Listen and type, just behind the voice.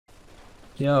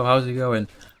Yo, how's it going?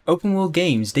 Open world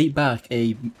games date back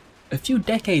a few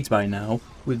decades by now,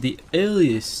 with the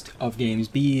earliest of games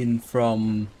being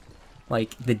from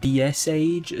like the DS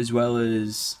age as well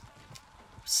as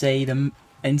say the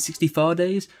N64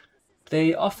 days.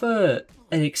 They offer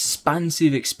an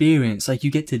expansive experience, like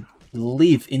you get to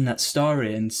live in that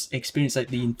story and experience like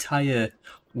the entire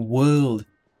world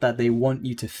that they want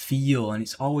you to feel, and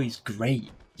it's always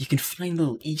great. You can find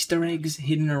little Easter eggs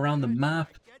hidden around the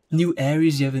map, new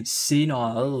areas you haven't seen,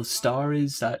 or little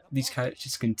stories that these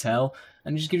characters can tell,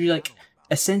 and it just gives you like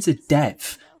a sense of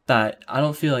depth that I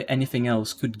don't feel like anything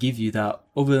else could give you that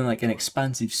other than like an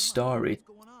expansive story.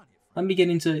 Let me get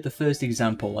into like, the first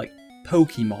example, like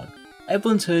Pokemon.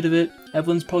 Everyone's heard of it,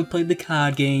 everyone's probably played the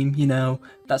card game, you know,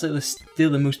 that's like still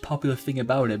the most popular thing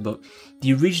about it, but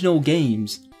the original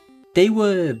games, they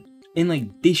were in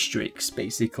like districts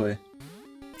basically.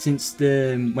 Since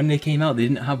when they came out, they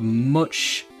didn't have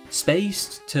much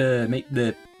space to make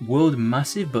the world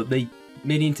massive, but they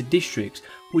made it into districts,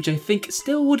 which I think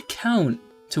still would count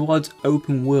towards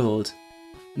open world.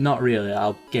 Not really,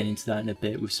 I'll get into that in a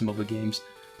bit with some other games.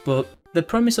 But the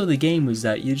premise of the game was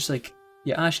that you're just like,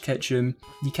 you're Ash Ketchum,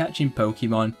 you're catching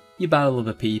Pokemon, you battle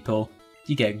other people,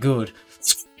 you get good.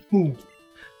 Ooh.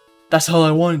 That's all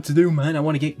I wanted to do, man, I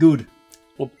want to get good.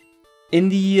 Well, in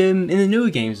the newer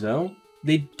games though,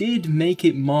 they did make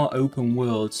it more open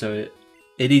world, so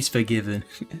it is forgiven,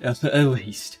 at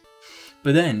least.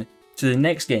 But then, to the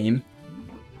next game,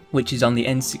 which is on the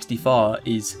N64,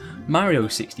 is Mario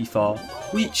 64,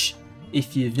 which,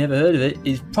 if you've never heard of it,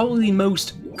 is probably the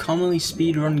most commonly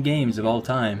speedrun games of all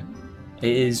time.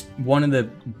 It is one of the,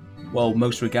 well,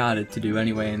 most regarded to do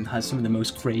anyway, and has some of the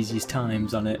most craziest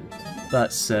times on it.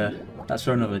 That's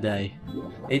for another day.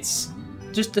 It's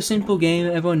just a simple game,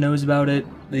 everyone knows about it.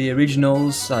 The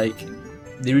originals, like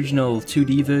the original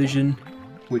 2D version,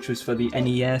 which was for the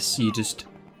NES, you just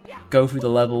go through the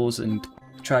levels and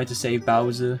try to save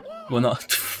Bowser. Well, not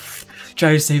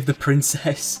try to save the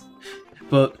princess.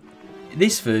 But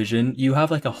this version, you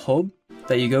have like a hub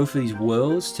that you go through these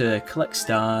worlds to collect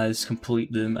stars,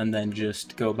 complete them, and then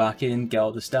just go back in, get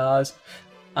all the stars,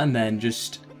 and then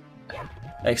just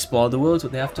explore the worlds,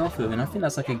 what they have to offer. And I think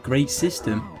that's like a great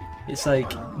system. It's like,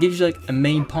 gives you like a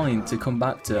main point to come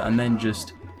back to, and then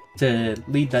just to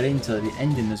lead that into the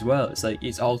ending as well. It's like,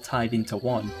 it's all tied into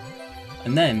one.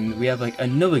 And then we have like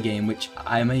another game which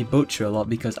I may butcher a lot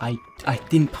because I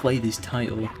didn't play this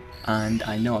title, and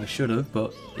I know I should have,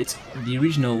 but it's the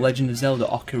original Legend of Zelda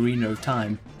Ocarina of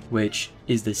Time, which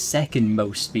is the second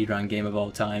most speedrun game of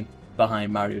all time,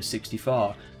 behind Mario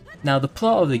 64. Now the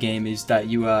plot of the game is that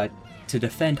you are to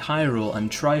defend Hyrule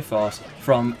and Triforce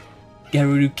from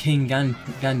Gerudo King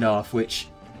Gandalf, which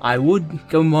I would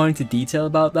go more into detail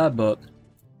about that, but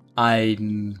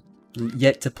I'm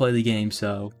yet to play the game,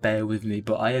 so bear with me.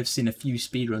 But I have seen a few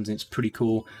speedruns and it's pretty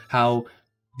cool how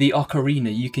the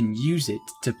Ocarina, you can use it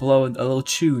to blow a little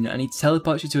tune and it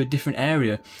teleports you to a different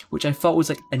area, which I thought was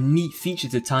like a neat feature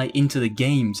to tie into the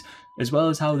games, as well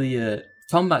as how the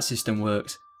combat system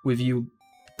works, with you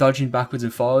dodging backwards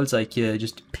and forwards like you're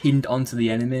just pinned onto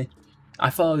the enemy. I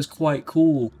thought it was quite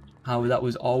cool how that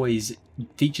was always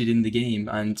featured in the game,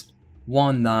 and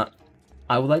one that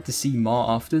I would like to see more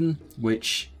often,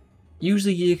 which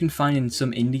usually you can find in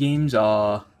some indie games,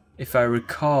 or if I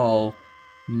recall,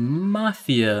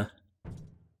 Mafia.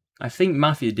 I think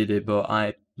Mafia did it, but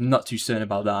I'm not too certain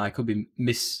about that. I could be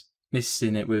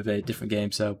missing it with a different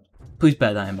game, so please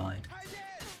bear that in mind.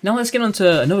 Now let's get on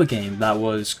to another game that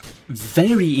was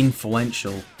very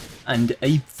influential and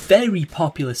a very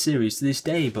popular series to this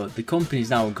day, but the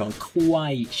company's now gone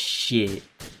quite shit.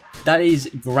 That is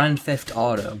Grand Theft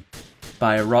Auto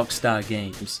by Rockstar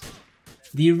Games.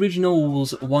 The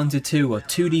originals 1 to 2 were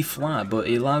 2D flat, but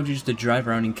it allowed you to drive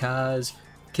around in cars,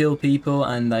 kill people,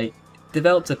 and they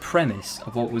developed a premise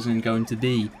of what was going to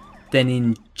be. Then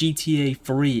in GTA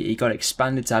 3 it got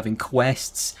expanded to having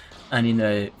quests, and in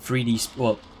a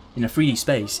 3D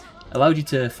space allowed you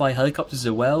to fly helicopters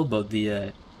as well, but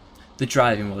the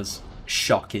driving was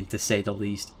shocking to say the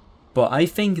least. But I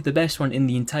think the best one in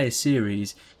the entire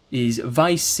series is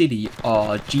Vice City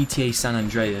or GTA San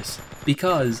Andreas,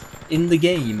 because in the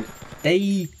game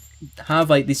they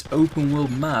have like this open world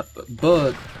map,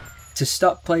 but to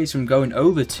stop players from going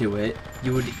over to it,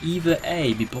 you would either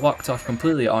A, be blocked off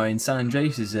completely, or in San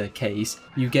Andreas' case,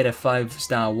 you get a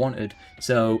 5-star wanted.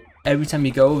 So every time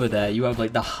you go over there, you have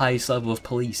like the highest level of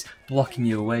police blocking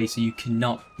you away, so you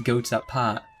cannot go to that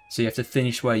part. So you have to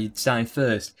finish where you started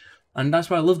first. And that's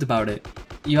what I loved about it.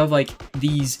 You have like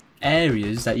these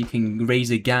areas that you can raise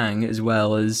a gang, as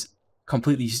well as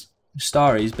completely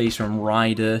stories based on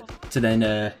Ryder, to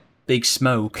then Big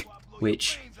Smoke,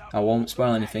 which I won't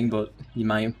spoil anything, but you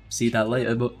might see that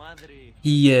later, but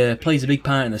he plays a big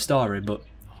part in the story. But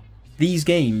these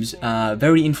games are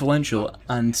very influential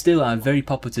and still are very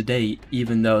popular to date,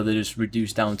 even though they're just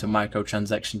reduced down to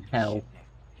microtransaction hell.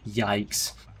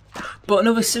 Yikes. But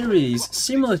another series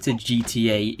similar to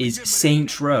GTA is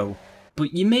Saints Row.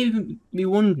 But you may be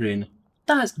wondering,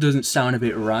 that doesn't sound a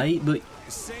bit right, but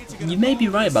you may be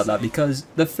right about that, because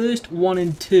the first 1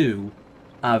 and 2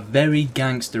 are very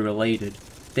gangster related.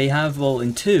 They have, well,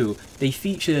 in 2, they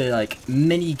feature like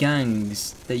many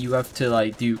gangs that you have to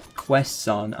like do quests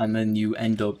on, and then you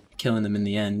end up killing them in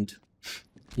the end.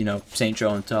 You know, Saints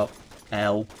Row on top.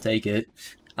 Hell, take it.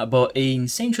 But in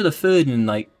Saints Row the Third and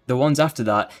like the ones after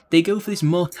that, they go for this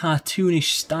more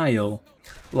cartoonish style.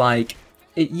 Like,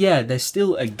 yeah, there's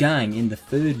still a gang in the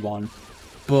third one,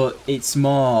 but it's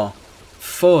more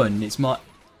fun, it's more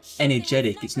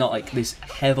energetic, it's not like this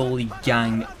heavily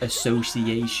gang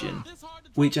association,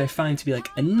 which I find to be like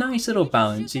a nice little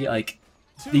balance. You get like,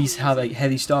 these have like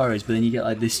heavy stories, but then you get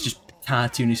like this just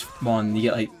cartoonish one. You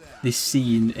get like this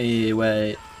scene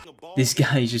where this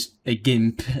guy is just a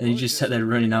gimp and he just sat there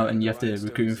running out and you have to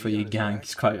recruit him for your gang.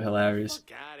 It's quite hilarious.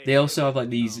 They also have like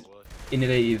these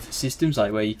innovative systems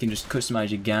like where you can just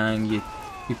customize your gang, your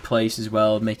place as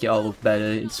well, make it all look better.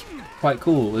 It's quite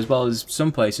cool, as well as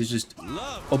some places just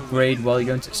upgrade while you're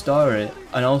going to store it,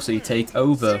 and also you take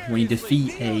over when you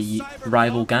defeat a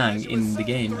rival gang in the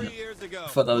game. I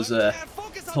thought that was a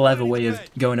clever way of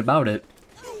going about it.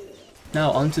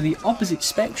 Now onto the opposite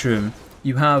spectrum,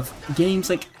 you have games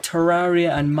like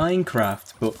Terraria and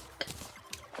Minecraft, but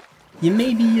you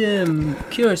may be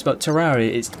curious about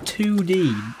Terraria. It's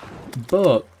 2D,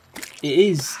 but it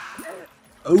is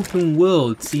open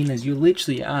world, seeing as you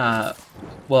literally are,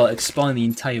 well, exploring the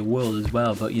entire world as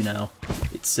well, but you know,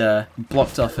 it's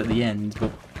blocked off at the end,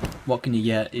 but what can you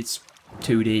get? It's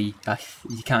 2D,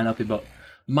 you can't help it. But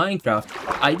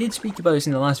Minecraft, I did speak about this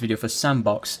in the last video for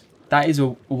Sandbox. That is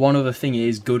one other thing it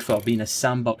is good for, being a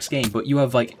sandbox game, but you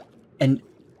have like an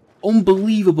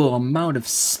unbelievable amount of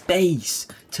space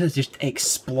to just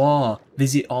explore,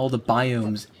 visit all the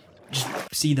biomes, just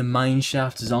see the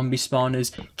mineshaft, zombie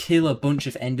spawners, kill a bunch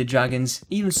of ender dragons,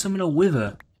 even summon a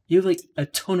wither. You have like a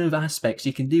ton of aspects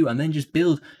you can do, and then just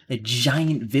build a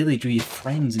giant village with your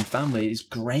friends and family. It's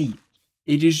great.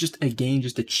 It is just a game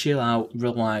just to chill out,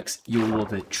 relax, you'll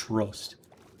love it, trust.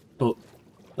 But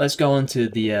let's go on to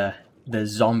the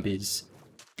zombies.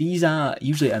 These are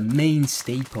usually a main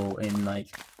staple in like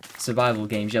survival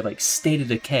games. You have like State of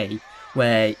Decay,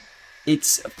 where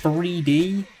it's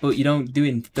 3D, but you don't do it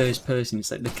in first person. It's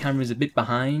like the camera's a bit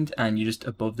behind and you're just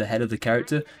above the head of the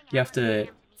character. You have to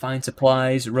find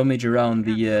supplies, rummage around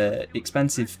the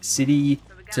expensive city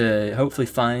to hopefully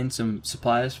find some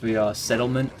supplies for your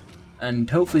settlement, and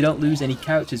hopefully don't lose any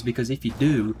characters, because if you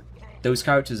do, those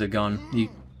characters are gone. You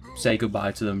say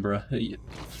goodbye to them, bro.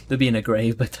 They'll be in a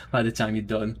grave by the time you're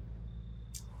done.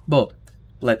 But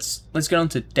let's get on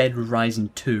to Dead Rising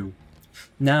 2.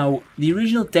 Now, the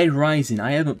original Dead Rising,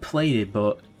 I haven't played it,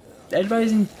 but Dead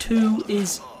Rising 2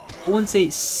 is, I wouldn't say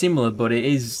it's similar, but it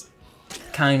is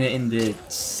kind of in the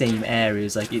same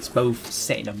areas. Like, it's both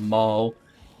set in a mall.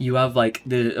 You have like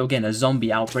again a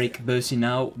zombie outbreak bursting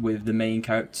out with the main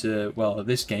character, well, of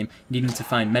this game, needing to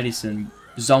find medicine,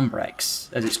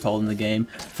 Zombrex, as it's called in the game,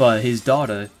 for his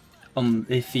daughter.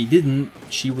 If he didn't,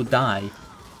 she would die.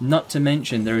 Not to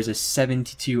mention there is a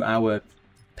 72-hour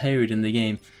period in the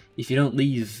game. If you don't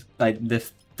leave, like,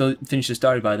 finish the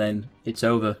story by then, it's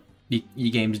over.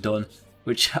 Your game's done.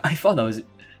 Which I thought that was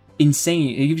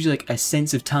insane. It gives you like a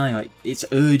sense of time. Like, it's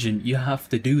urgent. You have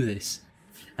to do this,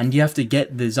 and you have to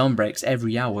get the Zombrex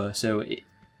every hour, so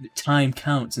time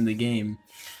counts in the game.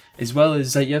 As well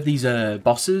as you have these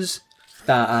bosses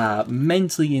that are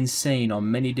mentally insane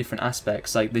on many different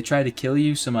aspects. Like, they try to kill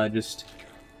you, some are just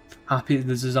happy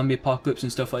there's a zombie apocalypse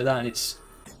and stuff like that, and it's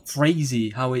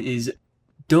crazy how it is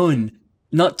done.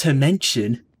 Not to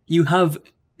mention, you have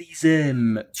these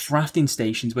crafting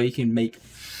stations where you can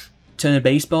turn a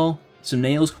baseball, some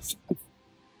nails,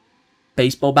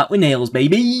 baseball bat with nails,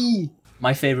 baby!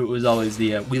 My favourite was always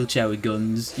the wheelchair with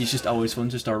guns. It's just always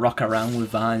fun just to rock around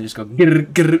with that and just go grr,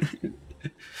 grr.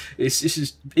 It's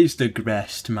the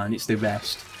best, man, it's the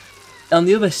best. On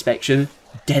the other spectrum,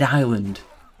 Dead Island.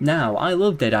 Now, I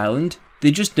love Dead Island. They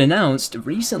just announced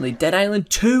recently Dead Island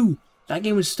 2! That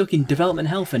game was stuck in development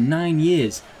hell for 9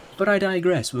 years. But I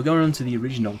digress, we're going on to the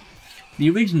original. The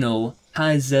original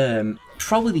has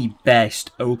probably the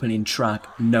best opening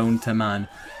track known to man,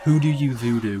 Who Do You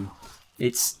Voodoo.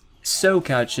 It's so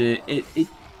catchy, it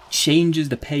changes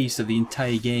the pace of the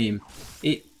entire game.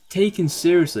 Taken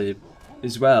seriously,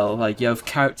 as well. Like, you have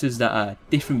characters that are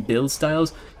different build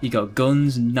styles. You got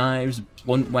guns, knives,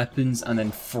 blunt weapons, and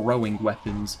then throwing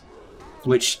weapons,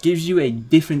 which gives you a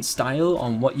different style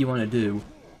on what you want to do.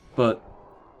 But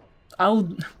I'll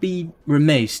be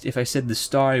remiss if I said the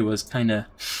story was kind of,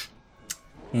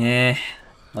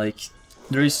 like,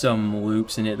 there is some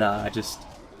loops in it that are just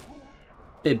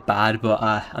a bit bad, but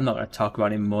I'm not going to talk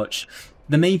about it much.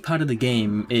 The main part of the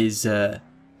game is the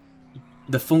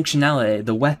functionality,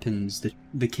 the weapons,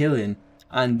 the killing,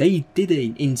 and they did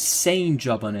an insane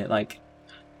job on it. Like,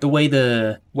 the way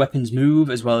the weapons move,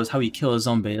 as well as how you kill a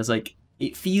zombie, it's like,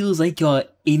 it feels like you're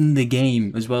in the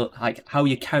game, as well, like how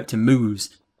your character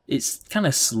moves. It's kind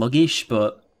of sluggish,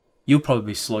 but you'll probably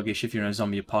be sluggish if you're in a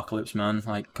zombie apocalypse, man.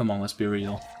 Like, come on, let's be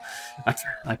real.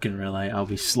 I can relate, I'll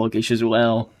be sluggish as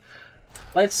well.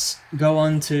 Let's go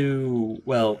on to,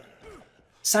 well,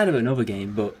 side of another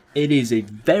game, but it is a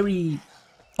very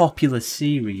popular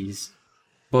series,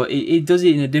 but it does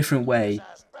it in a different way.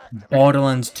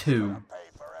 Borderlands 2.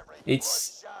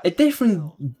 It's a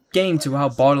different game to how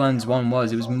Borderlands 1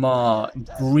 was. It was more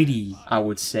gritty, I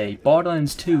would say.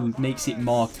 Borderlands 2 makes it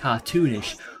more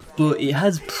cartoonish, but it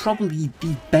has probably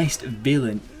the best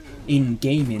villain in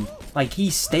gaming. Like, he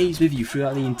stays with you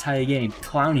throughout the entire game,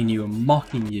 clowning you and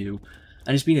mocking you,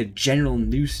 and just being a general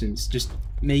nuisance, just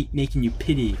making you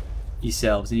pity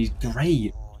yourselves, and he's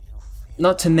great.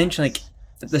 Not to mention, like,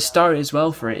 the story as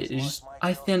well for it is just,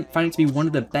 I find it to be one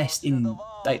of the best in,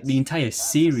 like, the entire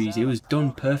series. It was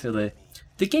done perfectly.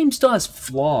 The game still has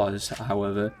flaws,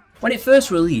 however. When it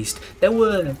first released, there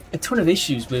were a ton of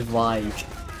issues with, like,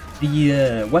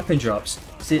 the weapon drops.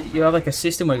 So you have, like, a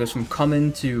system where it goes from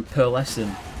common to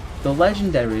pearlescent. The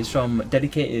legendaries from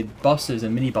dedicated bosses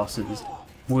and mini-bosses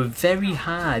were very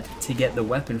hard to get the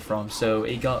weapon from, so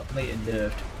it got later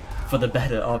nerfed. For the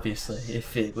better, obviously.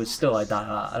 If it was still like that,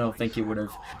 I don't think it would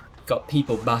have got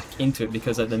people back into it,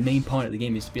 because like, the main point of the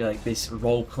game is to be like this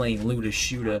role-playing looter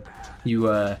shooter.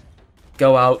 You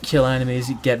go out, kill enemies,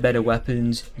 get better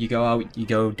weapons, you go out, you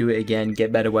go do it again,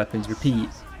 get better weapons, repeat,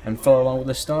 and follow along with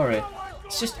the story.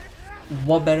 It's just,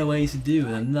 what better ways to do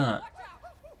than that?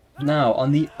 Now,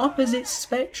 on the opposite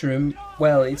spectrum,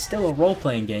 well, it's still a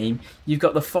role-playing game. You've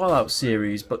got the Fallout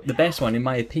series, but the best one, in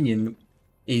my opinion,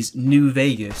 is New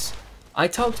Vegas. I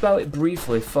talked about it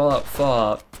briefly, Fallout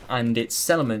 4 and its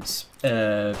settlements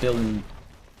building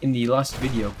in the last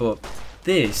video, but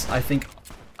this, I think,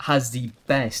 has the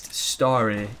best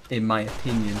story, in my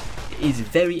opinion. It is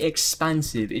very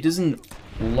expansive. It doesn't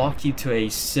lock you to a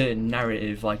certain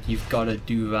narrative, like you've got to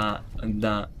do that and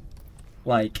that.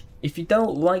 Like, if you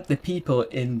don't like the people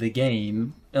in the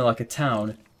game, like a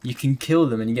town, you can kill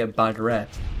them and you get bad rep,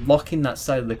 locking that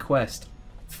side of the quest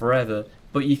forever.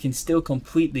 But you can still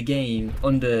complete the game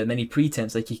under many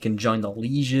pretense, like you can join the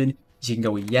Legion, you can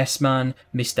go with Yes Man,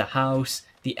 Mr. House,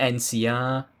 the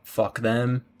NCR, fuck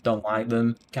them, don't like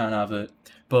them, can't have it.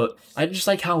 But I just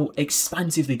like how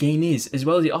expansive the game is, as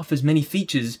well as it offers many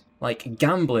features like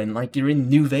gambling, like you're in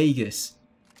New Vegas.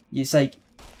 It's like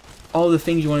all the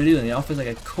things you want to do, and it offers like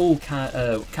a cool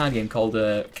card game called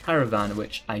Caravan,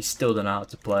 which I still don't know how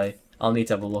to play. I'll need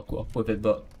to have a look up with it,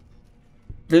 but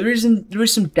there is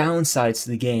some downsides to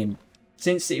the game.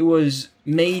 Since it was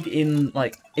made in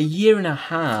like a year and a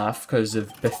half because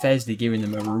of Bethesda giving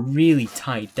them a really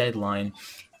tight deadline,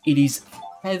 it is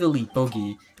heavily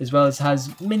buggy, as well as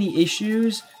has many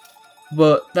issues,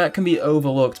 but that can be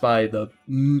overlooked by the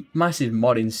massive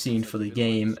modding scene for the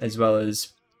game, as well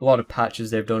as a lot of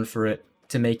patches they've done for it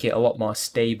to make it a lot more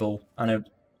stable and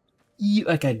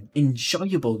like an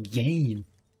enjoyable game.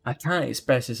 I can't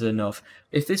express this enough.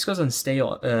 If this goes on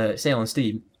sale on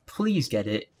Steam, please get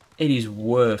it. It is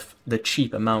worth the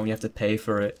cheap amount you have to pay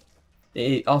for it.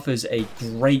 It offers a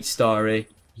great story.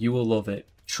 You will love it.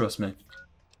 Trust me.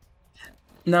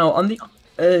 Now, on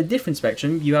the different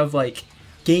spectrum, you have like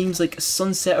games like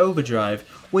Sunset Overdrive,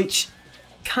 which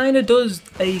kind of does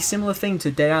a similar thing to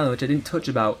Dead Island, which I didn't touch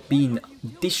about, being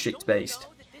district-based.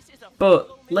 But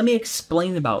let me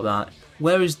explain about that.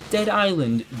 Whereas Dead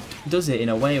Island does it in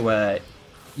a way where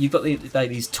you've got like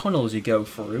these tunnels you go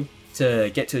through to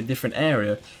get to a different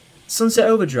area, Sunset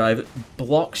Overdrive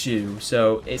blocks you,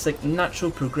 so it's like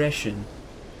natural progression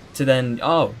to then,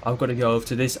 oh, I've got to go over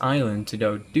to this island to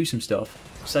go do some stuff.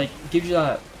 It's like, it gives you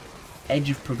that edge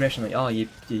of progression, like, oh, you're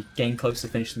getting close to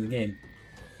finishing the game.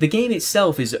 The game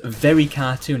itself is very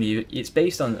cartoony. It's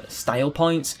based on style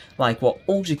points, like what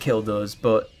Ultra Kill does,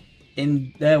 but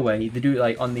in their way, they do it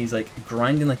like on these like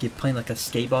grinding, like you're playing like a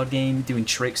skateboard game, doing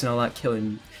tricks and all that,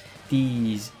 killing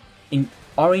these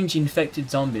orange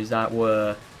infected zombies that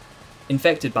were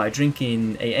infected by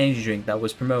drinking a energy drink that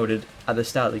was promoted at the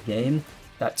start of the game.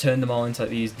 that turn them all into like,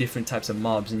 these different types of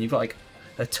mobs, and you've got like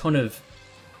a ton of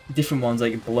different ones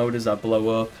like bloaters that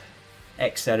blow up,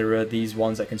 etc. These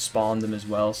ones that can spawn them as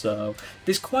well. So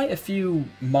there's quite a few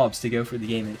mobs to go through the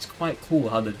game, and it's quite cool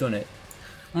how they've done it.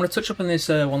 I'm going to touch up on this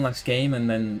one last game, and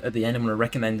then at the end I'm going to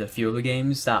recommend a few other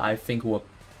games that I think were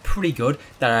pretty good,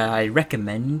 that I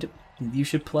recommend you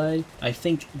should play. I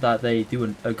think that they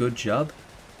do a good job,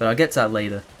 but I'll get to that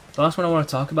later. The last one I want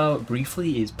to talk about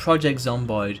briefly is Project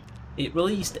Zomboid. It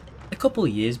released a couple of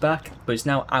years back, but it's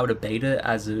now out of beta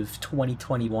as of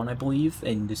 2021, I believe,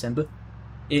 in December.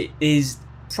 It is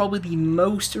probably the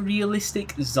most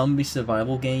realistic zombie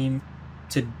survival game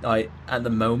to at the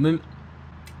moment.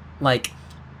 Like,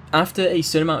 after a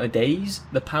certain amount of days,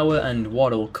 the power and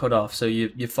water will cut off, so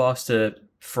you're forced to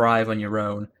thrive on your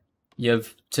own. You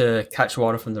have to catch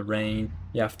water from the rain,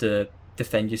 you have to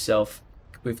defend yourself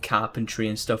with carpentry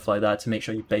and stuff like that to make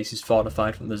sure your base is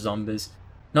fortified from the zombies.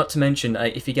 Not to mention,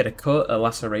 if you get a cut, a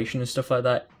laceration and stuff like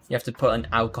that, you have to put an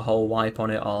alcohol wipe on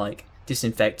it or like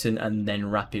disinfectant and then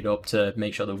wrap it up to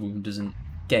make sure the wound doesn't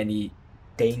get any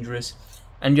dangerous.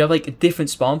 And you have like different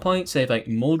spawn points, say like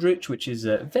Muldrich, which is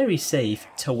very safe,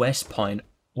 to West Point,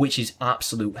 which is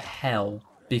absolute hell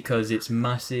because it's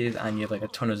massive and you have like a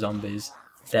ton of zombies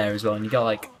there as well. And you got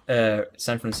like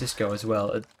San Francisco as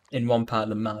well in one part of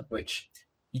the map, which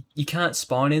you can't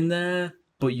spawn in there,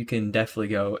 but you can definitely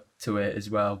go to it as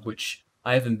well, which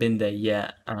I haven't been there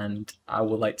yet, and I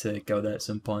would like to go there at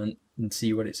some point and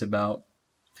see what it's about.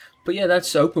 But yeah,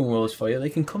 that's open worlds for you. They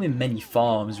can come in many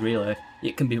forms, really.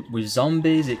 It can be with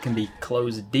zombies, it can be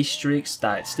closed districts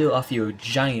that still offer you a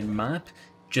giant map,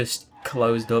 just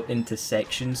closed up into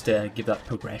sections to give that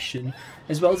progression,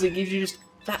 as well as it gives you just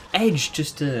that edge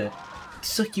just to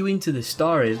suck you into the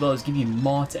story, as well as give you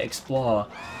more to explore.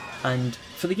 And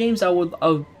for the games I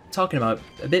was talking about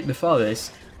a bit before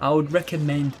this, I would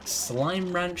recommend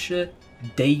Slime Rancher,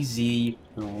 DayZ,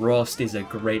 Rust is a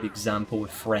great example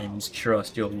with friends,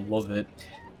 trust, you'll love it.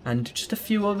 And just a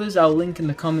few others I'll link in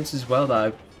the comments as well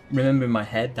that I remember in my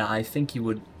head that I think you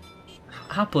would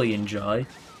happily enjoy.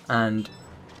 And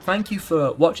thank you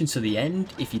for watching to the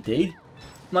end. If you did,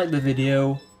 like the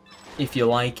video, if you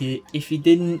like it. If you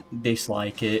didn't,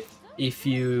 dislike it. If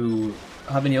you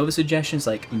have any other suggestions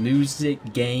like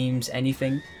music, games,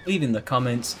 anything, leave in the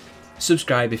comments.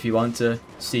 Subscribe if you want to.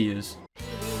 See yous.